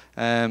sport.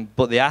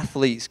 But the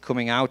athletes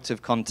coming out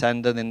of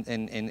Contender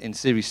in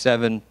Series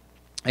 7,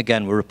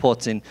 again, we're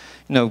reporting,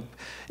 you know,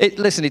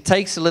 listen, it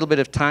takes a little bit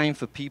of time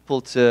for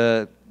people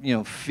to, you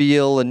know,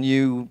 feel a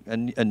new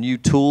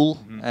tool.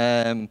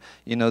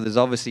 You know, there's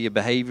obviously a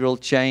behavioral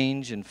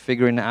change and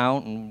figuring it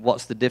out and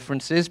what's the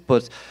differences,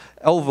 but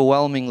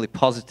overwhelmingly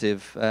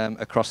positive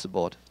across the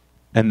board.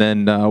 And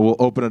then we'll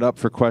open it up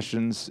for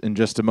questions in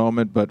just a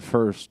moment, but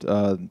first,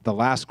 the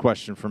last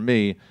question for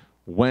me: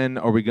 when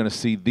are we going to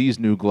see these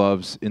new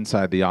gloves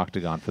inside the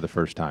octagon for the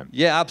first time?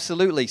 Yeah,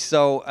 absolutely.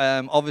 So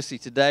obviously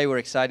today we're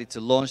excited to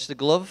launch the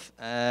glove.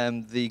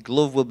 The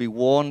glove will be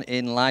worn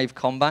in live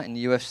combat in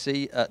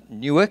UFC at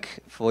Newark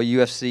for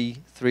UFC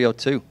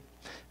 302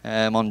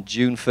 on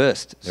June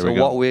 1st. So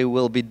what we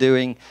will be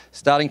doing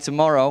starting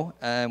tomorrow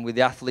with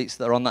the athletes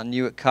that are on that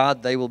Newark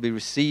card, they will be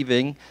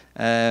receiving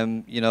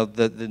you know,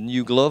 the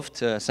new glove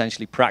to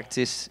essentially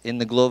practice in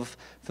the glove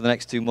for the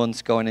next 2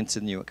 months going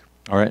into Newark.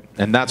 All right,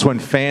 and that's when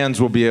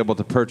fans will be able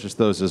to purchase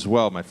those as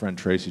well. My friend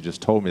Tracy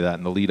just told me that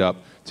in the lead up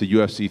to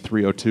UFC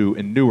 302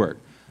 in Newark.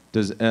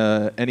 Does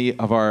any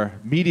of our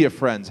media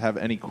friends have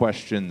any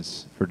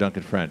questions for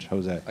Duncan French?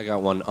 Jose? I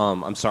got one.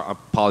 I'm sorry,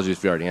 apologies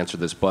if you already answered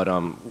this, but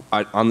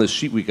on the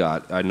sheet we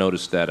got, I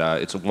noticed that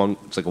it's like a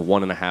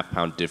 1.5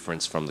 pound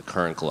difference from the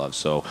current gloves,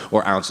 so,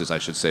 or ounces, I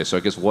should say. So I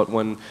guess what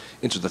went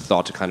into the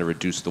thought to kind of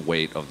reduce the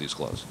weight of these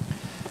gloves?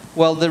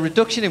 Well, the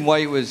reduction in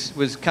weight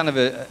was kind of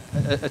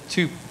a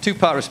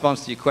two-part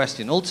response to your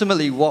question.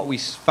 Ultimately, what we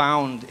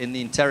found in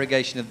the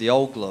interrogation of the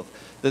old glove,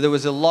 that there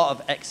was a lot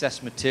of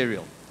excess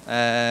material.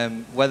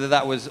 Whether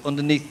that was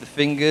underneath the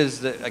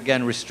fingers that,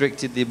 again,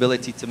 restricted the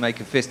ability to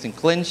make a fist and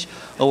clinch,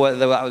 or whether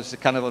that was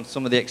kind of on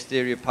some of the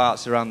exterior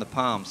parts around the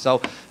palm.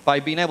 So by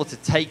being able to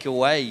take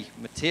away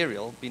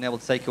material, being able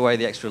to take away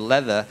the extra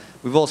leather,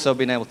 we've also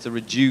been able to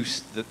reduce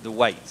the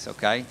weight,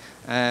 okay?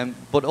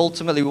 But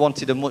ultimately, we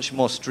wanted a much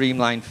more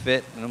streamlined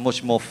fit and a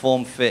much more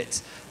form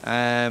fit.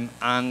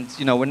 And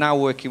you know, we're now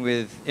working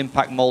with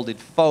impact molded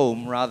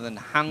foam rather than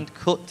hand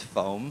cut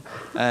foam,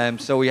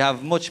 so we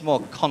have much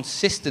more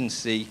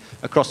consistency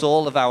across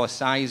all of our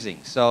sizing.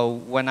 So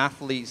when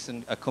athletes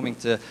are coming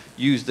to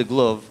use the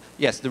glove,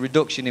 yes, the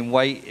reduction in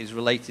weight is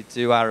related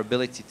to our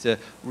ability to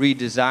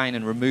redesign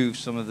and remove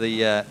some of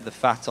the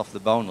fat off the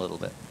bone a little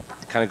bit.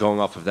 Kind of going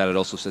off of that, it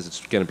also says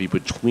it's going to be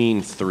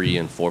between 3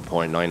 and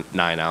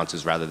 4.9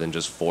 ounces rather than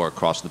just 4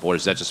 across the board.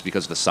 Is that just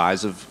because of the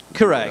size of?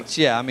 Correct.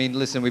 Yeah. I mean,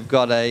 listen, we've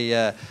got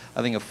I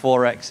think a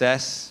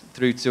 4XS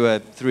through to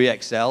a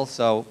 3XL.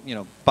 So, you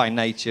know, by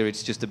nature,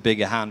 it's just a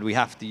bigger hand. We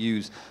have to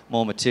use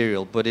more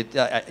material. But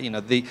it, you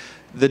know,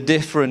 the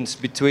difference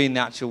between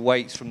the actual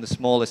weights from the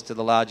smallest to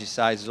the largest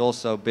size has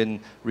also been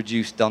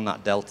reduced on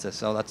that delta.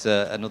 So that's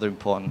another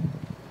important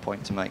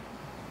point to make.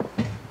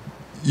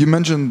 You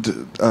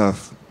mentioned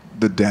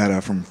the data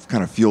from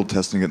kind of field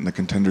testing it in the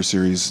Contender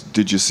Series.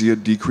 Did you see a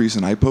decrease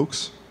in eye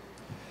pokes?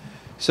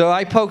 So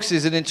eye pokes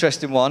is an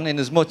interesting one, in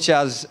as much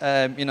as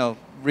you know,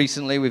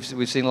 recently we've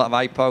seen a lot of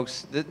eye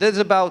pokes. There's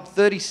about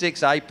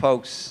 36 eye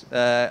pokes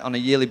on a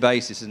yearly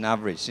basis as an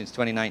average since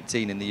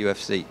 2019 in the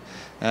UFC.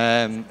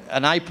 An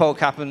eye poke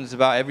happens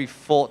about every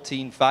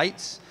 14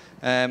 fights.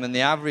 And the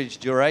average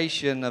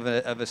duration of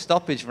a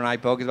stoppage for an eye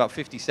poke is about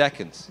 50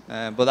 seconds.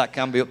 But that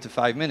can be up to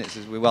 5 minutes,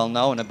 as we well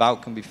know, and a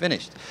bout can be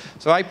finished.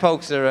 So eye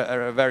pokes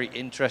are a very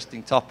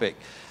interesting topic.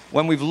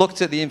 When we've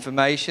looked at the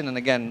information, and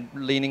again,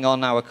 leaning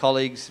on our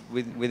colleagues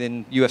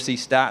within UFC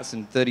Stats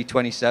and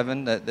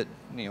 3027 that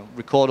you know,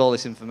 record all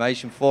this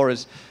information for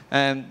us,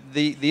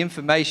 the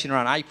information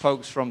around eye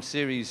pokes from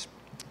Series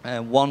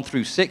 1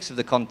 through 6 of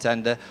the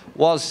Contender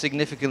was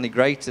significantly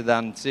greater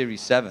than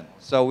Series 7.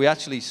 So we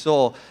actually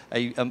saw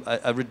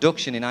a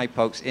reduction in eye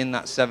pokes in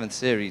that 7th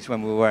series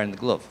when we were wearing the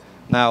glove.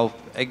 Now,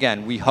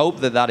 again, we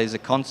hope that that is a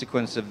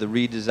consequence of the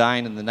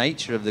redesign and the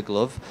nature of the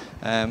glove,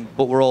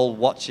 but we're all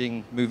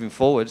watching moving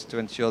forwards to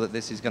ensure that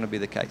this is going to be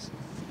the case.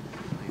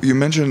 You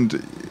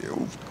mentioned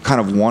kind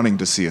of wanting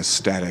to see a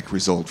static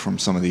result from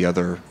some of the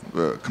other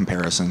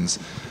comparisons.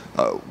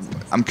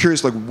 I'm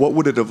curious, like, what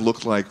would it have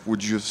looked like?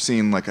 Would you have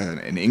seen like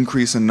an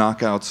increase in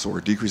knockouts or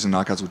a decrease in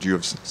knockouts? Would you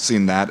have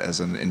seen that as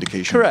an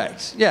indication?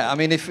 Correct. Yeah. I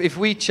mean, if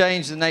we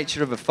change the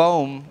nature of a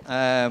foam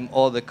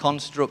or the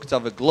construct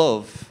of a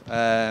glove,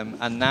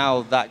 and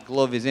now that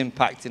glove is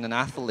impacting an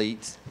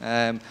athlete,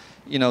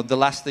 you know, the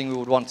last thing we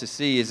would want to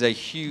see is a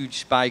huge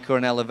spike or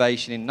an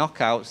elevation in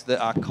knockouts that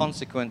are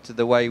consequent to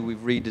the way we've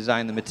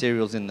redesigned the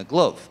materials in the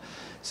glove.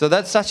 So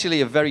that's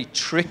actually a very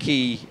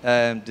tricky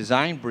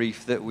design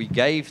brief that we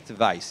gave to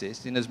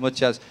Vices, in as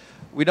much as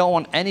we don't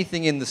want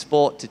anything in the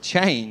sport to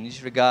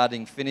change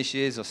regarding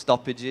finishes or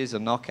stoppages or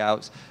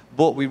knockouts,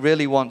 but we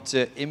really want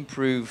to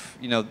improve,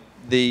 you know,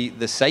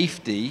 the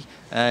safety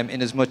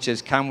in as much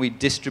as can we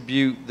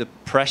distribute the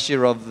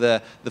pressure of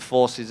the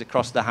forces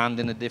across the hand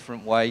in a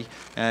different way,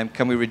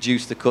 can we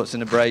reduce the cuts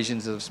and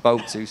abrasions as I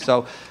spoke to.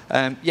 So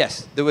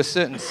yes, there were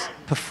certain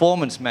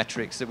performance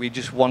metrics that we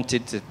just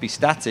wanted to be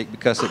static,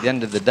 because at the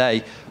end of the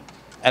day,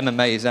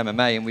 MMA is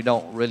MMA, and we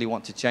don't really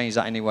want to change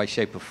that in any way,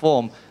 shape or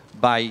form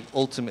by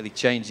ultimately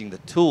changing the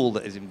tool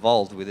that is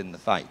involved within the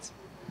fight.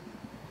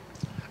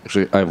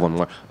 Actually, I have one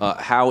more.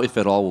 How, if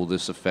at all, will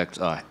this affect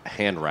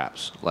hand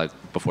wraps, like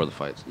before the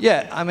fights?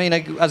 Yeah, I mean,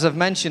 as I've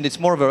mentioned,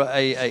 it's more of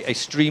a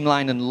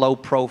streamlined and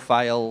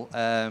low-profile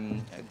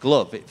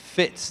glove. It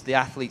fits the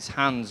athlete's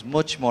hands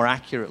much more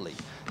accurately.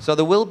 So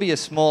there will be a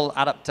small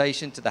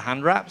adaptation to the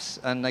hand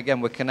wraps, and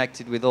again, we're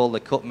connected with all the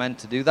cut men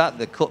to do that.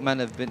 The cut men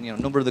have been, you know,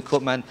 a number of the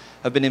cut men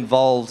have been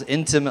involved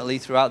intimately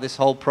throughout this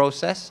whole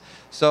process.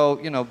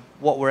 So, you know,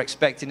 what we're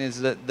expecting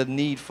is that the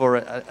need for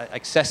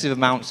excessive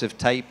amounts of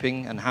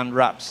taping and hand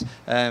wraps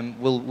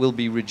will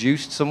be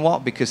reduced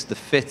somewhat, because the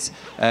fit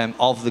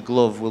of the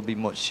glove will be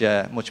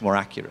much more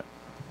accurate.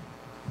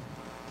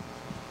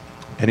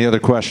 Any other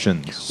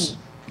questions?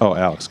 Oh,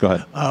 Alex, go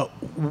ahead.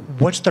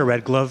 What's the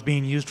red glove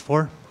being used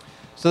for?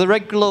 So the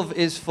red glove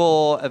is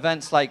for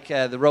events like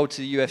the Road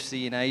to the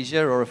UFC in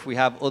Asia, or if we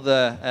have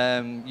other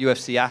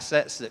UFC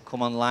assets that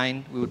come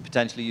online, we would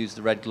potentially use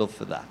the red glove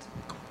for that.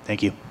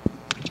 Thank you.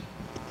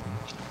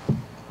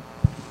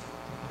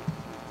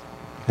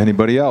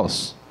 Anybody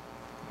else?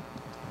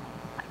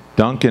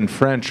 Duncan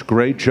French,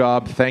 great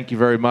job. Thank you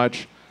very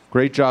much.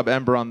 Great job,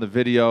 Ember, on the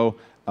video.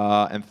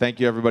 And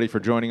thank you, everybody, for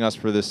joining us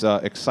for this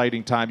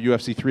exciting time.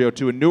 UFC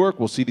 302 in Newark.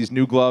 We'll see these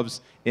new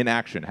gloves in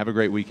action. Have a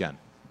great weekend.